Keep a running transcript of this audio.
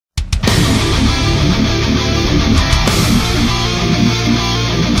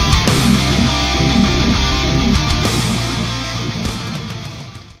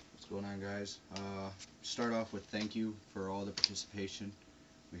rotation.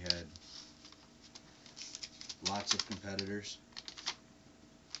 We had lots of competitors.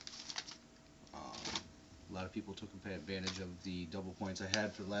 A lot of people took advantage of the double points I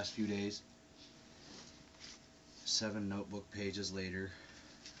had for the last few days. 7 notebook pages later.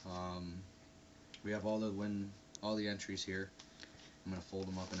 We have all the entries here. I'm going to fold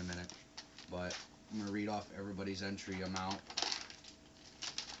them up in a minute, but I'm going to read off everybody's entry amount.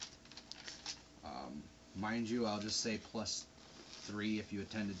 Mind you, I'll just say +3 if you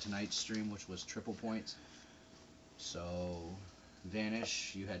attended tonight's stream, which was triple points. So,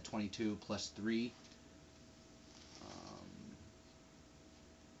 Vanish, you had 22 +3.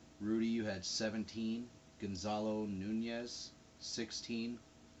 Rudy, you had 17. Gonzalo Nunez, 16.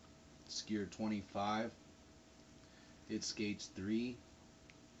 Skier, 25. It Skates, 3.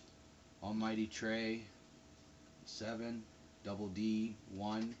 Almighty Trey, 7. Double D,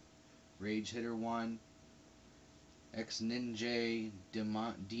 1. Rage Hitter, 1. Ex Ninja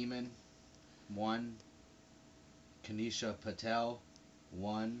Demon, 1. Kanisha Patel,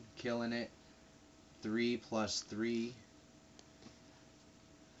 1. Killing It, 3 +3.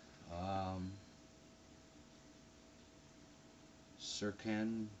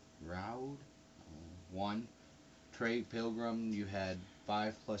 Sirkan Raud, 1. Trey Pilgrim, you had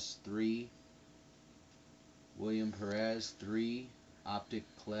 5 +3. William Perez, 3. Optic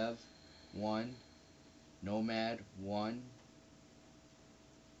Clev, 1. Nomad, 1.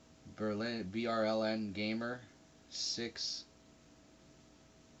 BRLN Gamer, 6.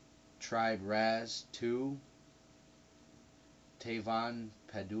 Tribe Raz, 2. Tavon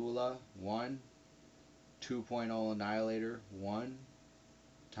Padula, 1. 2.0 Annihilator, 1.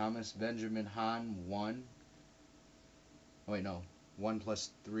 Thomas Benjamin Hahn, 1. Oh wait, no. 1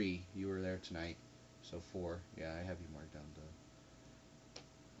 +3. You were there tonight. So 4. Yeah, I have you marked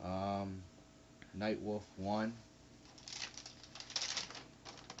down. Nightwolf, 1.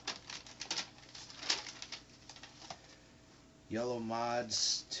 Yellow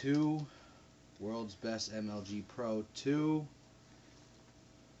Mods, 2. World's Best MLG Pro, 2.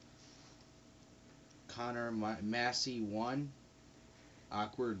 Connor Massey, 1.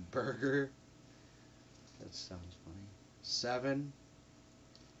 Awkward Burger. That sounds funny. 7.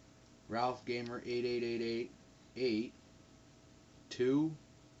 Ralph Gamer 88888, 2.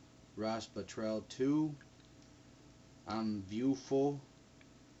 Ross Buttrell, 2. I'm Viewful,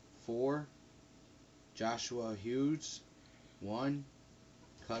 4. Joshua Hughes, 1.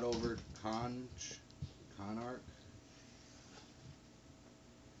 Cutover Conarch.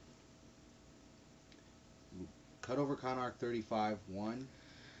 Cutover Conarch 35, 1.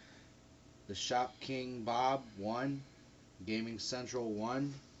 The Shop King Bob, 1. Gaming Central,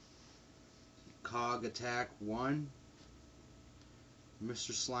 1. Cog Attack, 1.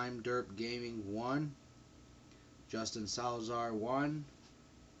 Mr. Slime Derp Gaming, 1. Justin Salazar, 1.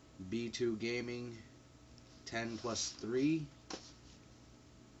 B2 Gaming 10 +3.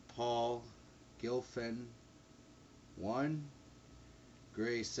 Paul Gilfin, 1.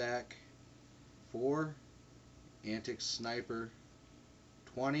 Gray Sack, 4. Antic Sniper,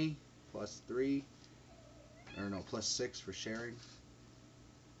 20 +3. Or no, +6 for sharing.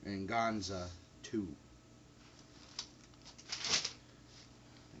 And Gonza, 2.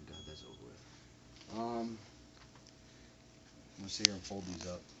 Thank God that's over with. I'm gonna sit here and fold these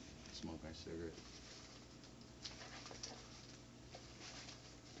up. Smoke my cigarette.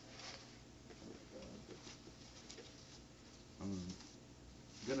 I'm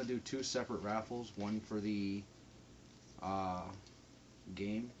gonna do 2 separate raffles. One for the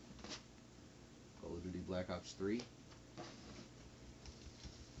game, Call of Duty Black Ops 3,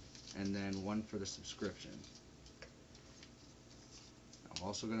 and then one for the subscription. I'm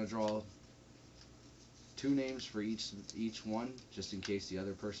also gonna draw 2 names for each one, just in case the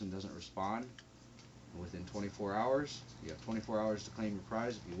other person doesn't respond within 24 hours. You have 24 hours to claim your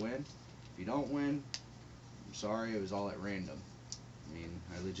prize if you win. If you don't win, I'm sorry, it was all at random. I mean,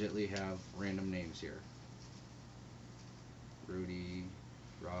 I legitimately have random names here. Rudy,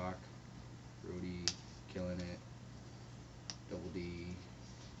 Rock, Rudy, Killing It, Double D,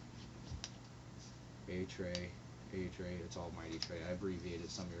 A-Tray, it's Almighty Trey. I abbreviated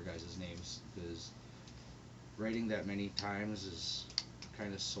some of your guys' names because writing that many times is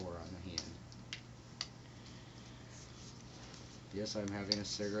kind of sore on the hand. Yes, I'm having a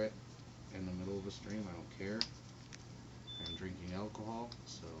cigarette in the middle of a stream. I don't care. I'm drinking alcohol,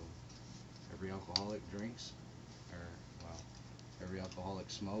 so every alcoholic drinks, or, well, every alcoholic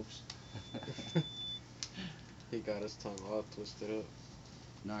smokes. He got his tongue all twisted up.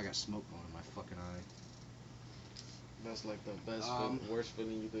 No, I got smoke going in my fucking eye. That's like the best worst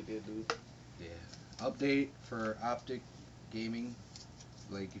feeling you could get, dude. Yeah. Update for Optic gaming.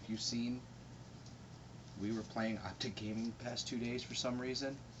 Like, if you've seen, we were playing Optic Gaming the past 2 days for some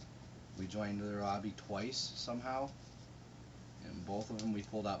reason. We joined their lobby twice somehow, and both of them we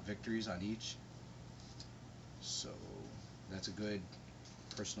pulled out victories on each. So that's a good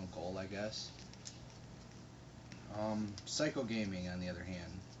personal goal, I guess. Syko Gaming, on the other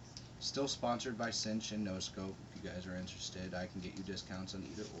hand, still sponsored by Cinch and NoScope. If you guys are interested, I can get you discounts on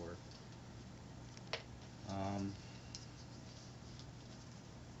either or. Let's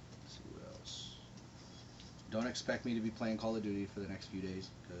see what else. Don't expect me to be playing Call of Duty for the next few days,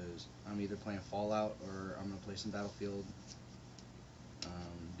 because I'm either playing Fallout or I'm gonna play some Battlefield.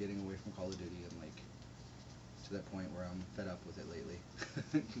 Getting away from Call of Duty, and like to that point where I'm fed up with it lately.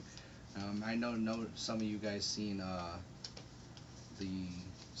 I know some of you guys seen the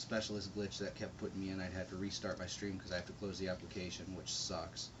specialist glitch that kept putting me in. I'd have to restart my stream because I have to close the application, which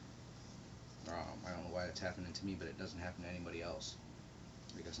sucks. I don't know why it's happening to me, but it doesn't happen to anybody else.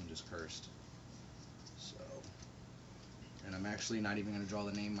 I guess I'm just cursed. So, and I'm actually not even going to draw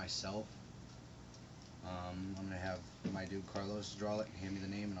the name myself. I'm going to have my dude Carlos draw it, hand me the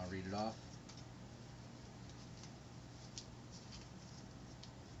name, and I'll read it off.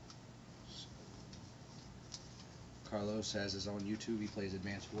 Carlos has his own YouTube. He plays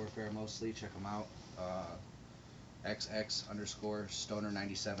Advanced Warfare mostly. Check him out.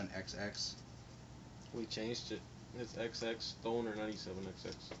 XX_Stoner97XX. We changed it. It's XX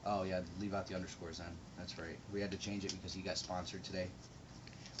Stoner97XX. Oh yeah, leave out the underscores then. That's right. We had to change it because he got sponsored today.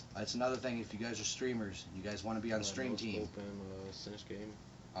 That's another thing. If you guys are streamers, you guys want to be on the stream team. Cinch Game.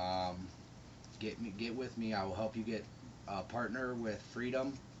 Get with me. I will help you get a partner with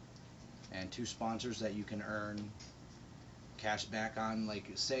Freedom and 2 sponsors that you can earn cash back on. Like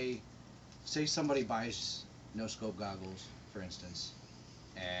say somebody buys no scope goggles, for instance,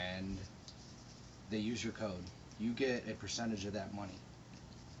 and they use your code. You get a percentage of that money.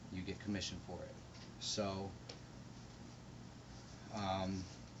 You get commission for it. So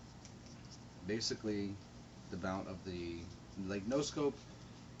basically the amount of the, like, no scope,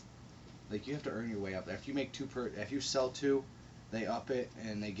 like, you have to earn your way up. If you make if you sell 2, they up it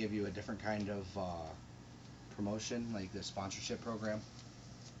and they give you a different kind of promotion, like the sponsorship program.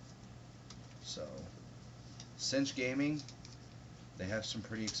 So Cinch Gaming, they have some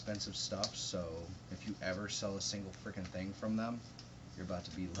pretty expensive stuff, so if you ever sell a single freaking thing from them, you're about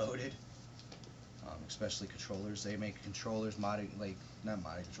to be loaded. Especially controllers. They make controllers, not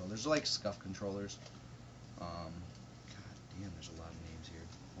modded controllers, like scuff controllers. God damn, there's a lot of names here.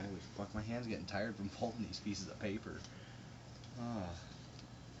 Holy fuck, my hand's getting tired from folding these pieces of paper.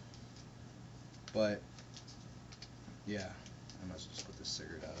 But yeah, I must just put this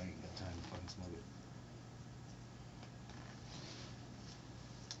cigarette out. I ain't got time to fucking smoke it.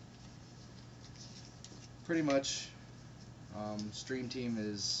 Pretty much, stream team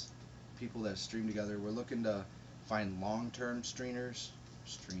is people that stream together. We're looking to find long-term streamers,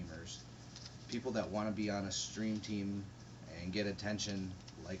 people that want to be on a stream team and get attention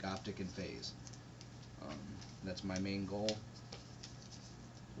like Optic and FaZe. That's my main goal.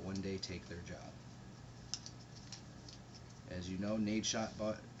 One day take their job. As you know, Nadeshot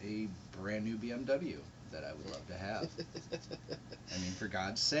bought a brand new BMW that I would love to have. I mean, for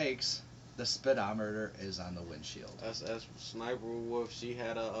God's sakes, the speedometer is on the windshield. That's Sniper Wolf. She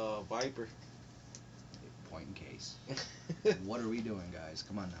had a Viper. Point in case. What are we doing, guys?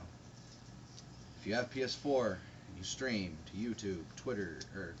 Come on now. If you have PS4 and you stream to YouTube, Twitter,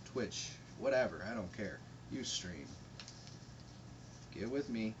 or Twitch, whatever, I don't care. You stream. Get with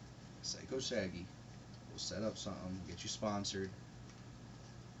me, Psycho Shaggy. We'll set up something, get you sponsored,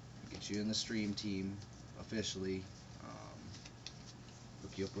 get you in the stream team officially,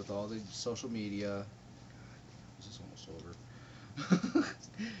 hook you up with all the social media. God, this is almost over.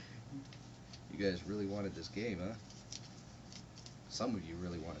 You guys really wanted this game, huh? Some of you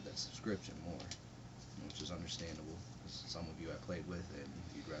really wanted that subscription more, which is understandable. Some of you I played with, and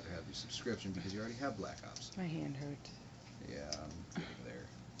you'd rather have your subscription because you already have Black Ops. My hand hurt. Yeah, I'm getting there.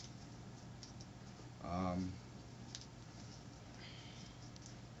 I'm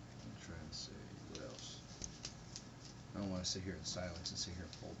trying to say, what else? I don't want to sit here in silence and sit here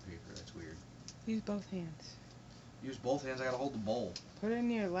and fold paper. That's weird. Use both hands. Use both hands. I gotta hold the bowl. Put it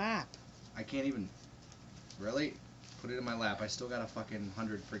in your lap. I can't even. Really? Put it in my lap. I still got a fucking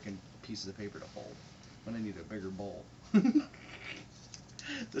 100 freaking pieces of paper to fold. I'm gonna need a bigger bowl.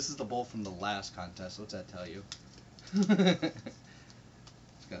 This is the bowl from the last contest. What's that tell you? It's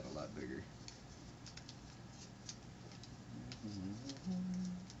gotten a lot bigger.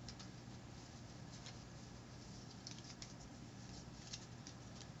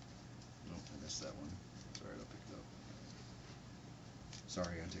 Oh, I missed that one. It's alright, I'll pick it up.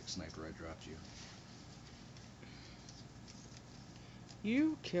 Sorry, Antic Sniper, I dropped you.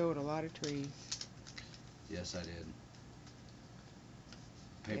 You killed a lot of trees. Yes, I did.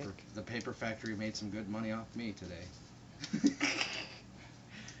 The paper factory made some good money off me today.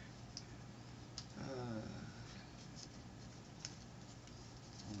 Oh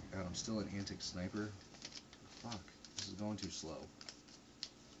my god, I'm still an Antic Sniper. Fuck, this is going too slow.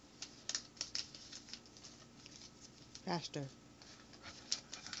 Faster.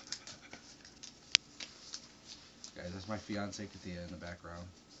 Guys, that's my fiance Katia in the background.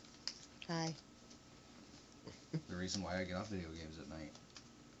 Hi. The reason why I get off video games at night.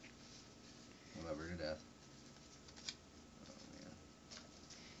 I love her to death. Oh man.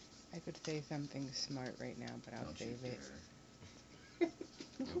 I could say something smart right now, but I'll Don't you save it. dare.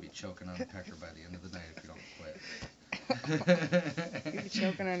 You'll be choking on a pecker by the end of the night if you don't quit. You're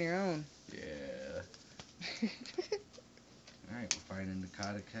choking on your own. Yeah. Alright, we're finding the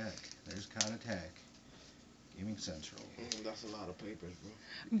Cod Attack. There's Cod Attack. Gaming Central. That's a lot of papers, bro.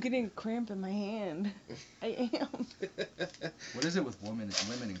 I'm getting a cramp in my hand. I am. What is it with women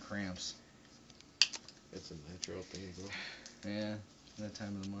and cramps? It's a natural thing, bro. Yeah, that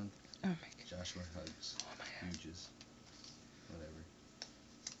time of the month. Oh my god. Joshua Hugs. Oh my god. Huges. Whatever.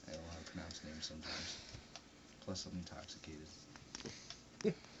 I don't know how to pronounce names sometimes. Plus I'm intoxicated.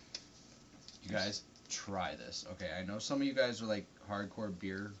 You guys, try this. Okay, I know some of you guys are like hardcore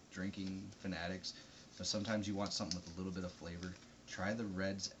beer drinking fanatics, but sometimes you want something with a little bit of flavor. Try the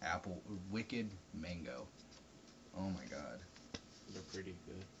Red's Apple Wicked Mango. Oh my god. They're pretty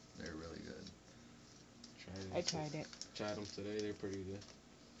good. They're really good. I tried it. Tried them today. They're pretty good.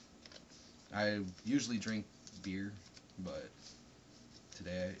 I usually drink beer, but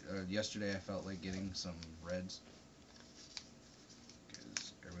yesterday I felt like getting some Reds.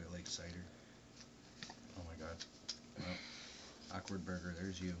 Because everybody likes cider. Oh my god. Well, awkward burger,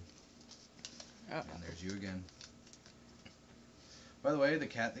 there's you. Oh. And there's you again. By the way, the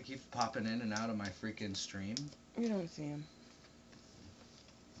cat that keeps popping in and out of my freaking stream. You don't see him.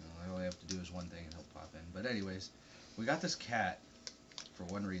 All I have to do is one thing and he'll pop in. But anyways, we got this cat for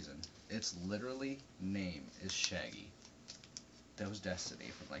one reason. Its literally name is Shaggy. That was Destiny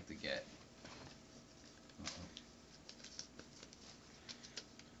from like the get.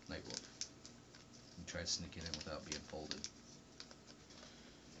 Nightwolf. You tried sneaking in without being folded.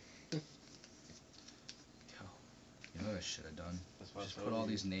 Yo, you know what I should have done? Just put all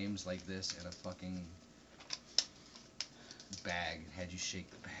these names like this in a fucking bag and had you shake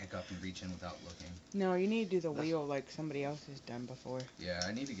the bag up and reach in without looking. No, you need to do the wheel like somebody else has done before. Yeah,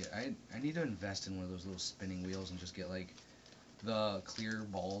 I need to invest in one of those little spinning wheels and just get like the clear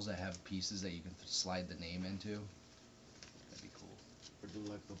balls that have pieces that you can slide the name into. That'd be cool. Or do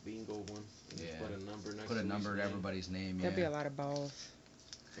like the bingo one. And Yeah. Put a number next Put a to number each to name. everybody's name. There'll be Yeah. a lot of balls.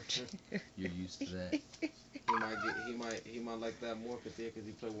 You're used to that. He might like that more because he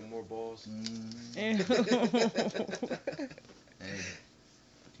play with more balls. Hey,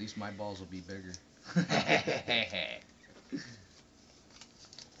 at least my balls will be bigger.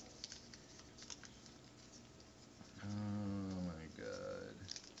 Oh my god.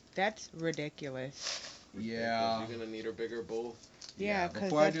 That's ridiculous. Yeah. You're gonna need a bigger bowl. Yeah, 'cause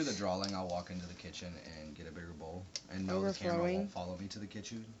before I do the that's drawing, I'll walk into the kitchen and get a bigger bowl. And no, the camera overflowing. won't follow me to the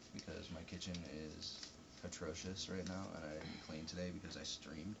kitchen because my kitchen is atrocious right now, and I didn't clean today because I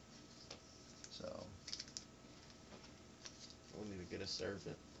streamed. So. We need to get a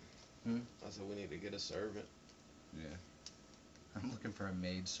servant. Hmm? I said we need to get a servant. Yeah. I'm looking for a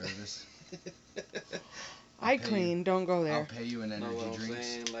maid service. I pay clean. Don't go I'll there. pay you in You know energy what I'm drinks.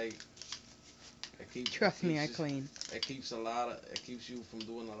 saying? Like, Trust me, I clean. It keeps you from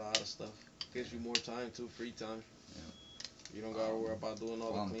doing a lot of stuff. Gives you more time too, free time. Yeah. You don't gotta worry about doing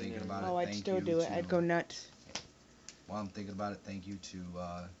all While the I'm cleaning. thinking about Oh, I'd thank still you do it. to- I'd go nuts. While I'm thinking about it, thank you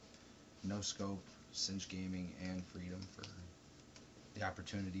to No Scope, Cinch Gaming, and Freedom for the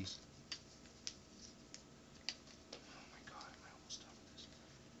opportunities. Oh my god, am I almost done with this?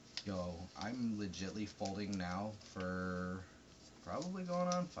 Yo, I'm legitly folding now for probably going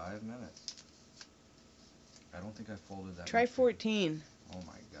on 5 minutes. I don't think I folded that Try much. 14. Oh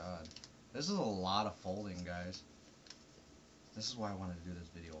my god. This is a lot of folding, guys. This is why I wanted to do this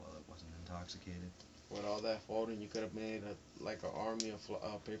video while I wasn't intoxicated. With all that folding, you could have made like an army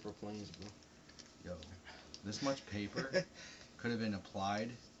of paper planes, bro. Yo, this much paper could have been applied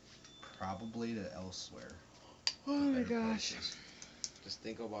probably to elsewhere. Oh to my better gosh. places. Just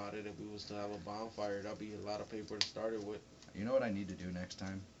think about it. If we was to have a bonfire, that'd be a lot of paper to start it with. You know what I need to do next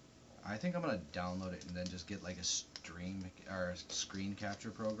time? I think I'm gonna download it and then just get like a stream or a screen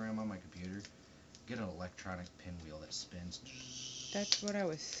capture program on my computer. Get an electronic pinwheel that spins That's what I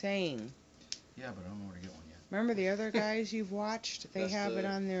was saying. Yeah, but I don't know where to get one yet. Remember the other guys you've watched? They That's have it the-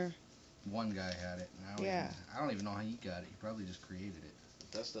 on their. One guy had it, and Yeah. I don't even know how he got it. He probably just created it.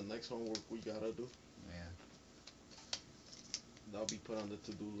 That's the next homework we gotta do. Yeah. That'll be put on the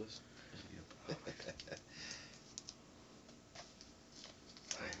to-do list. The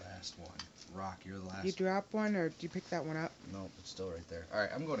last one. Rock, you're the last You drop one, or did you pick that one up? Nope, it's still right there. Alright,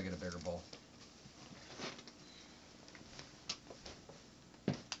 I'm going to get a bigger bowl.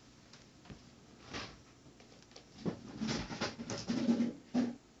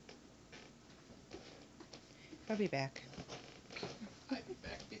 I'll be back. I'll be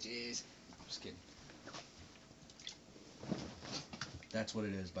back, bitches. I'm just kidding. That's what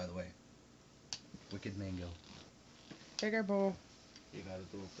it is, by the way. Wicked mango. Bigger bowl. You gotta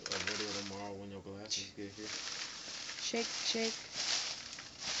do a video tomorrow when your glasses get here. Shake, shake.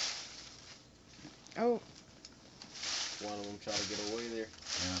 Oh, One of them try to get away there.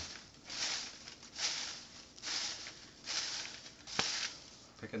 Yeah.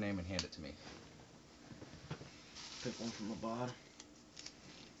 Pick a name and hand it to me. Pick one from the bottom.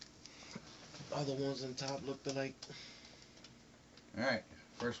 All the ones on top look alike. Alright,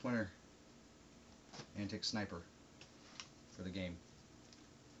 first winner. Antic Sniper. For the game.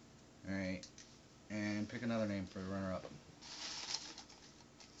 Alright. And pick another name for the runner-up.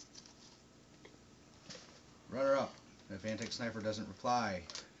 Runner-up. If Antic Sniper doesn't reply.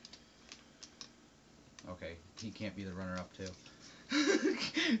 Okay, he can't be the runner-up too.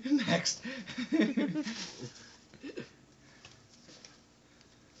 Next.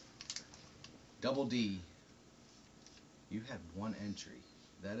 Double D. You had one entry.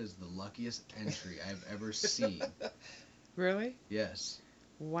 That is the luckiest entry I've ever seen. really? Yes.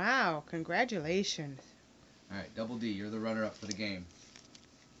 Wow, congratulations. Alright, Double D, you're the runner-up for the game.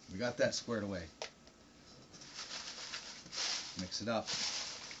 We got that squared away. Mix it up.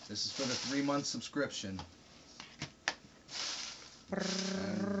 This is for the 3-month subscription.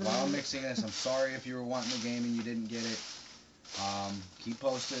 And while I'm mixing this, I'm sorry if you were wanting the game and you didn't get it. Keep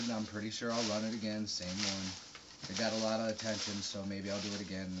posted, and I'm pretty sure I'll run it again, same one. It got a lot of attention, so maybe I'll do it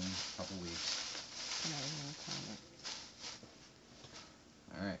again in a couple weeks.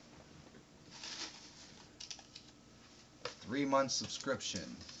 Alright. 3-month subscription.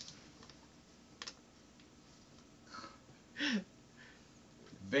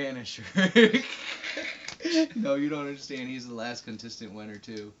 Vanisher. No, you don't understand. He's the last contestant winner,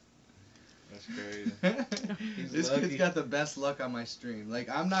 too. That's crazy. He's This lucky. kid's got the best luck on my stream. Like,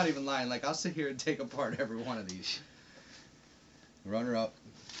 I'm not even lying. Like, I'll sit here and take apart every one of these. Runner up.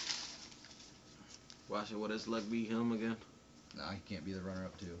 Watch it. What his luck be him again? No, he can't be the runner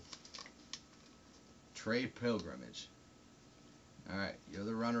up, too. Trade Pilgrimage. Alright, you're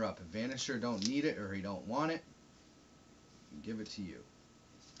the runner up. If Vanisher don't need it or he don't want it, give it to you.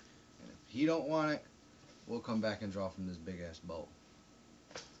 And if he don't want it, we'll come back and draw from this big ass bowl.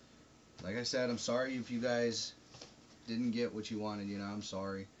 Like I said, I'm sorry if you guys didn't get what you wanted, you know, I'm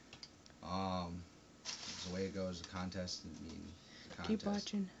sorry. It's the way it goes, the contest, I mean, the contest. Keep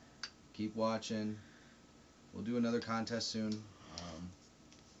watching. Keep watching. We'll do another contest soon.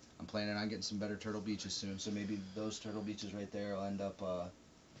 I'm planning on getting some better Turtle Beaches soon, so maybe those Turtle Beaches right there will end up on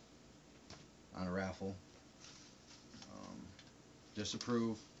a raffle. Just to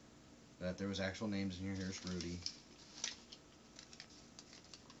prove that there was actual names in here. Here's Rudy.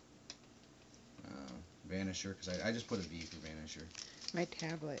 Vanisher, because I just put a V for Vanisher. My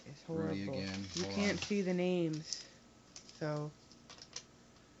tablet is Rudy horrible. again. You Hold can't on. see the names. So,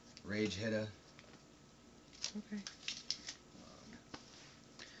 Rage Hitta. okay.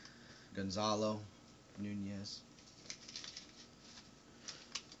 Gonzalo Nunez.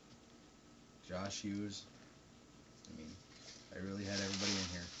 Josh Hughes. I mean, I really had everybody in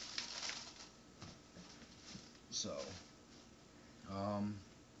here. So,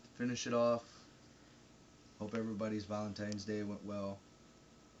 finish it off. Hope everybody's Valentine's Day went well.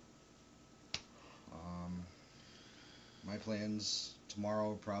 My plans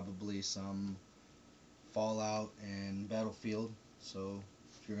tomorrow are probably some Fallout and Battlefield. So,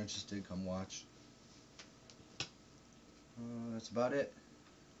 if you're interested, come watch. That's about it.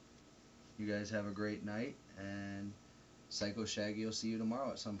 You guys have a great night, and Psycho Shaggy will see you tomorrow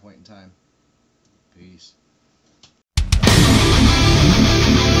at some point in time. Peace.